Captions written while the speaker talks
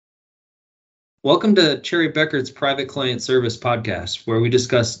Welcome to Cherry Becker's Private Client Service Podcast, where we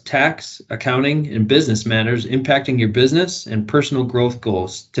discuss tax, accounting, and business matters impacting your business and personal growth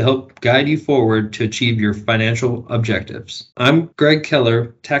goals to help guide you forward to achieve your financial objectives. I'm Greg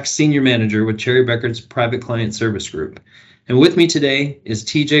Keller, Tax Senior Manager with Cherry Becker's Private Client Service Group. And with me today is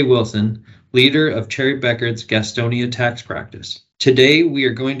TJ Wilson, leader of Cherry Becker's Gastonia Tax Practice. Today, we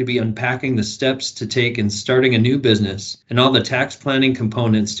are going to be unpacking the steps to take in starting a new business and all the tax planning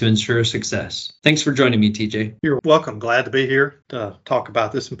components to ensure success. Thanks for joining me, TJ. You're welcome. Glad to be here to talk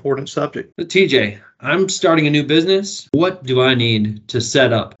about this important subject. TJ, I'm starting a new business. What do I need to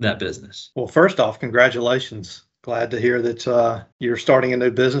set up that business? Well, first off, congratulations. Glad to hear that you're starting a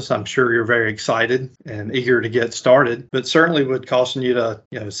new business. I'm sure you're very excited and eager to get started, but certainly would caution you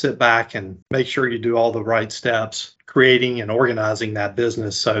to sit back and make sure you do all the right steps, creating and organizing that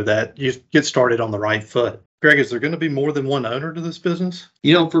business so that you get started on the right foot. Greg, is there going to be more than one owner to this business?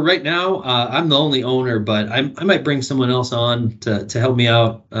 For right now, I'm the only owner, but I might bring someone else on to help me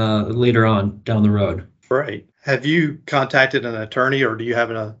out later on down the road. Great. Have you contacted an attorney, or do you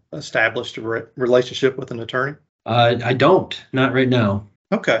have an established relationship with an attorney? I don't, not right now.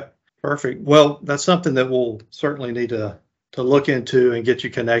 Okay, perfect. Well, that's something that we'll certainly need to look into and get you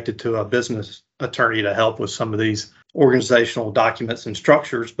connected to a business attorney to help with some of these organizational documents and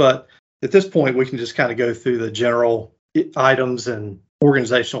structures. But at this point, we can just kind of go through the general items and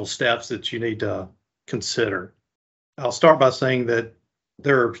organizational steps that you need to consider. I'll start by saying that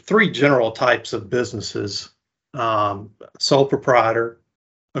there are three general types of businesses: sole proprietor,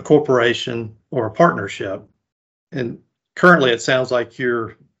 a corporation, or a partnership. And currently, it sounds like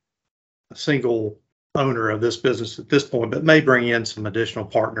you're a single owner of this business at this point, but may bring in some additional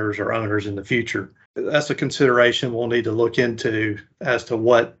partners or owners in the future. That's a consideration we'll need to look into as to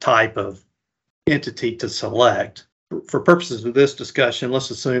what type of entity to select. For purposes of this discussion, let's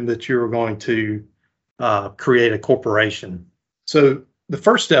assume that you're going to create a corporation. So the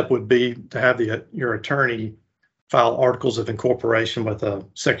first step would be to have your attorney file articles of incorporation with the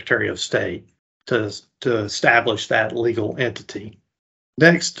Secretary of State to establish that legal entity.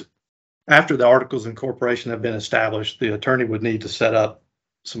 Next, after the articles of incorporation have been established, the attorney would need to set up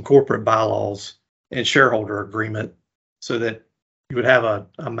some corporate bylaws and shareholder agreement so that you would have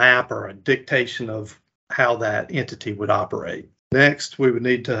a map or a dictation of how that entity would operate. Next, we would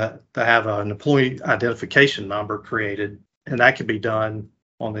need to have an employee identification number created, and that can be done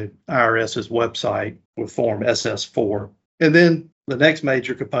on the IRS's website with Form SS4. And then the next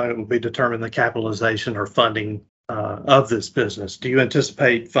major component would be determine the capitalization or funding of this business. Do you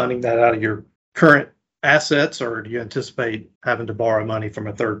anticipate funding that out of your current assets, or do you anticipate having to borrow money from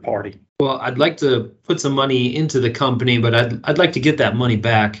a third party? Well, I'd like to put some money into the company, but I'd like to get that money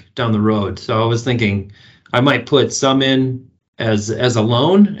back down the road. So I was thinking I might put some in as a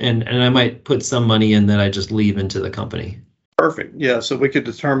loan, and I might put some money in that I just leave into the company. Perfect. Yeah, so we could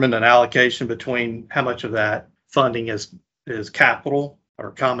determine an allocation between how much of that funding is capital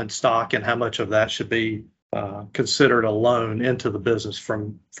or common stock, and how much of that should be considered a loan into the business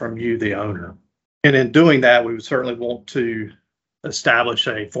from you, the owner. And in doing that, we would certainly want to establish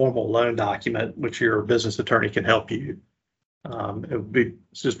a formal loan document, which your business attorney can help you.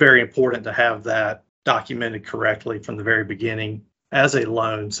 It's just very important to have that documented correctly from the very beginning as a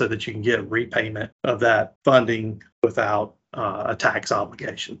loan so that you can get repayment of that funding without a tax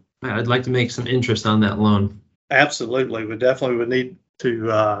obligation. I'd like to make some interest on that loan. Absolutely. We definitely would need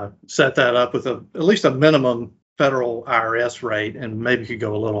to set that up with at least a minimum federal IRS rate, and maybe could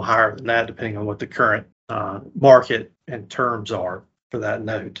go a little higher than that depending on what the current market and terms are for that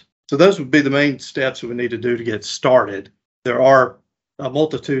note. So those would be the main steps we would need to do to get started. There are a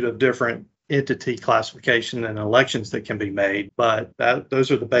multitude of different entity classification and elections that can be made, but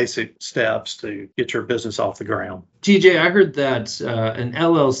those are the basic steps to get your business off the ground. TJ, I heard that an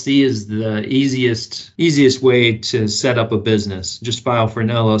LLC is the easiest way to set up a business. Just file for an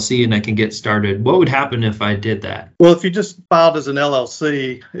LLC and I can get started. What would happen if I did that? Well, if you just filed as an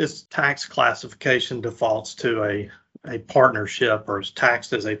LLC, its tax classification defaults to a partnership, or is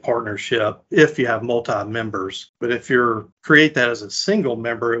taxed as a partnership if you have multi-members. But if you create that as a single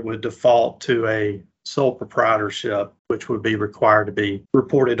member, it would default to a sole proprietorship, which would be required to be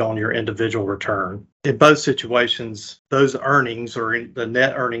reported on your individual return. In both situations, those earnings or the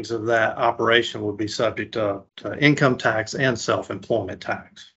net earnings of that operation would be subject to income tax and self-employment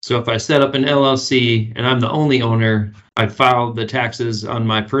tax. So if I set up an LLC and I'm the only owner, I file the taxes on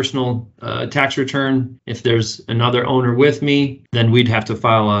my personal tax return. If there's another owner with me, then we'd have to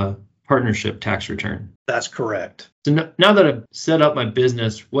file a partnership tax return. That's correct. So now that I've set up my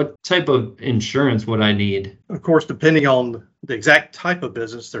business, what type of insurance would I need? Of course, depending on the exact type of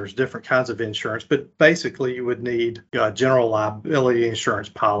business, there's different kinds of insurance, but basically you would need a general liability insurance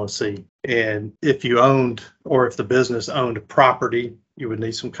policy. And if you owned, or if the business owned property, you would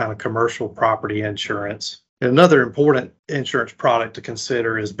need some kind of commercial property insurance. Another important insurance product to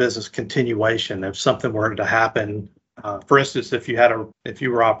consider is business continuation. If something were to happen, for instance, if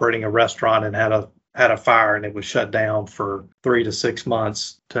you were operating a restaurant and had a fire and it was shut down for 3 to 6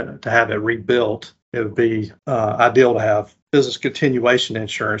 months to have it rebuilt, it would be ideal to have business continuation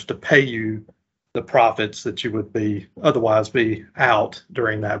insurance to pay you the profits that you would otherwise be out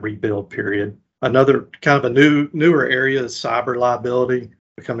during that rebuild period. Another kind of a newer area is cyber liability,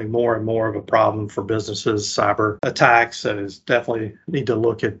 becoming more and more of a problem for businesses. Cyber attacks, so is definitely need to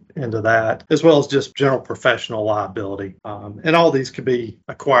look into that, as well as just general professional liability. And all these could be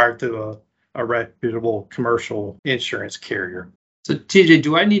acquired through a reputable commercial insurance carrier. So TJ,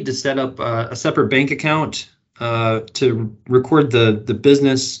 do I need to set up a separate bank account to record the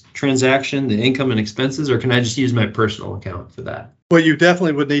business transaction, the income and expenses, or can I just use my personal account for that? Well, you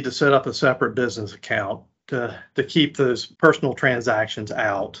definitely would need to set up a separate business account to keep those personal transactions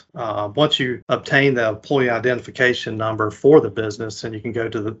out. Once you obtain the employee identification number for the business, and you can go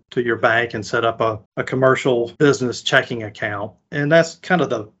to your bank and set up a commercial business checking account. And that's kind of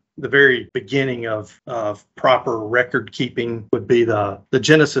the very beginning of proper record keeping, would be the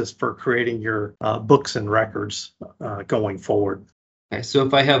genesis for creating your books and records going forward. Okay, so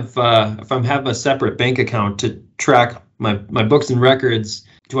if I have a separate bank account to track my books and records,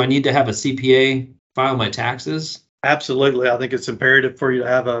 do I need to have a CPA file my taxes? Absolutely. I think it's imperative for you to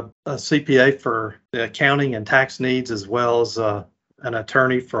have a CPA for the accounting and tax needs, as well as an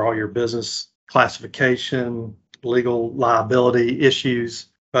attorney for all your business classification, legal liability issues.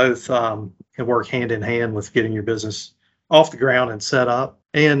 Both can work hand in hand with getting your business off the ground and set up,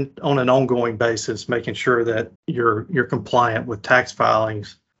 and on an ongoing basis, making sure that you're compliant with tax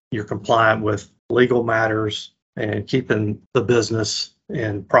filings, you're compliant with legal matters, and keeping the business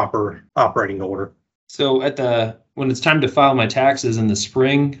in proper operating order. So when it's time to file my taxes in the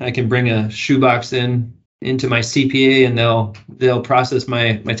spring, I can bring a shoebox into my CPA and they'll process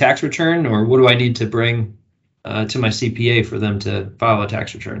my tax return, or what do I need to bring to my CPA for them to file a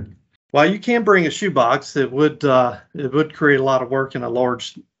tax return? Well, you can bring a shoebox. It would create a lot of work in a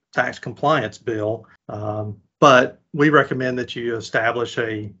large tax compliance bill, but we recommend that you establish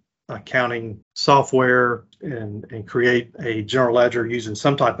a accounting software and create a general ledger using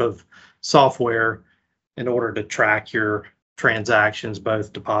some type of software in order to track your transactions,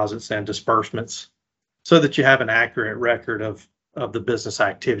 both deposits and disbursements, so that you have an accurate record of the business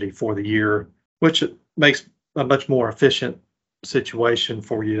activity for the year, which makes a much more efficient situation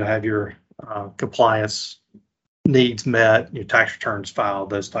for you to have your compliance needs met, your tax returns filed,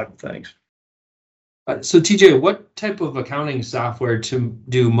 those type of things. So TJ, what type of accounting software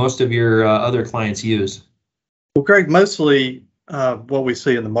do most of your other clients use? Well, Greg, mostly what we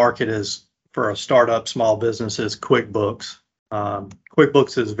see in the market is, for a startup small business, is QuickBooks.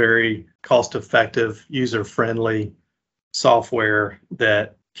 QuickBooks is very cost-effective, user-friendly software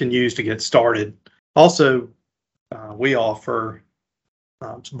that can use to get started. Also, we offer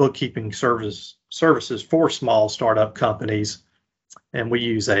bookkeeping services for small startup companies, and we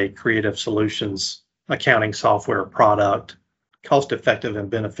use a Creative Solutions accounting software product, cost-effective and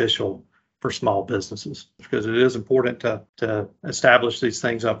beneficial for small businesses, because it is important to establish these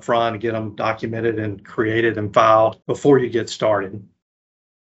things up front and get them documented and created and filed before you get started.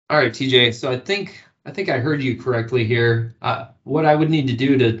 All right, TJ. So I think I heard you correctly here. What I would need to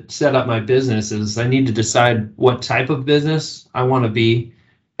do to set up my business is I need to decide what type of business I want to be,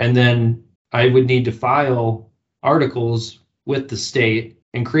 and then I would need to file articles with the state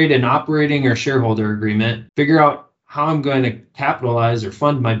and create an operating or shareholder agreement, figure out how I'm going to capitalize or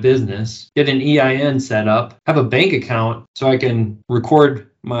fund my business, get an EIN set up, have a bank account so I can record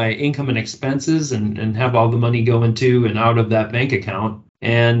my income and expenses and have all the money go into and out of that bank account.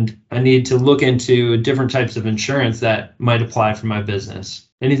 And I need to look into different types of insurance that might apply for my business.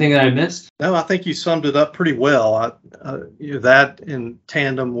 Anything that I missed? No, I think you summed it up pretty well. That in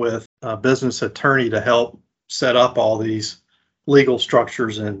tandem with a business attorney to help set up all these legal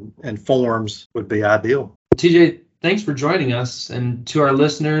structures and forms would be ideal. TJ, thanks for joining us. And to our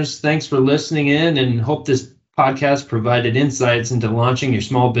listeners, thanks for listening in, and hope this podcast provided insights into launching your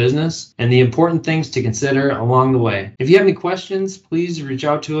small business and the important things to consider along the way. If you have any questions, please reach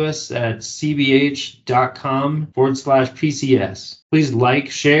out to us at cbh.com/PCS. Please like,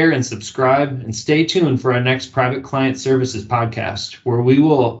 share, and subscribe, and stay tuned for our next Private Client Services podcast, where we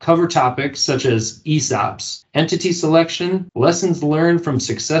will cover topics such as ESOPs, entity selection, lessons learned from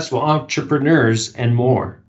successful entrepreneurs, and more.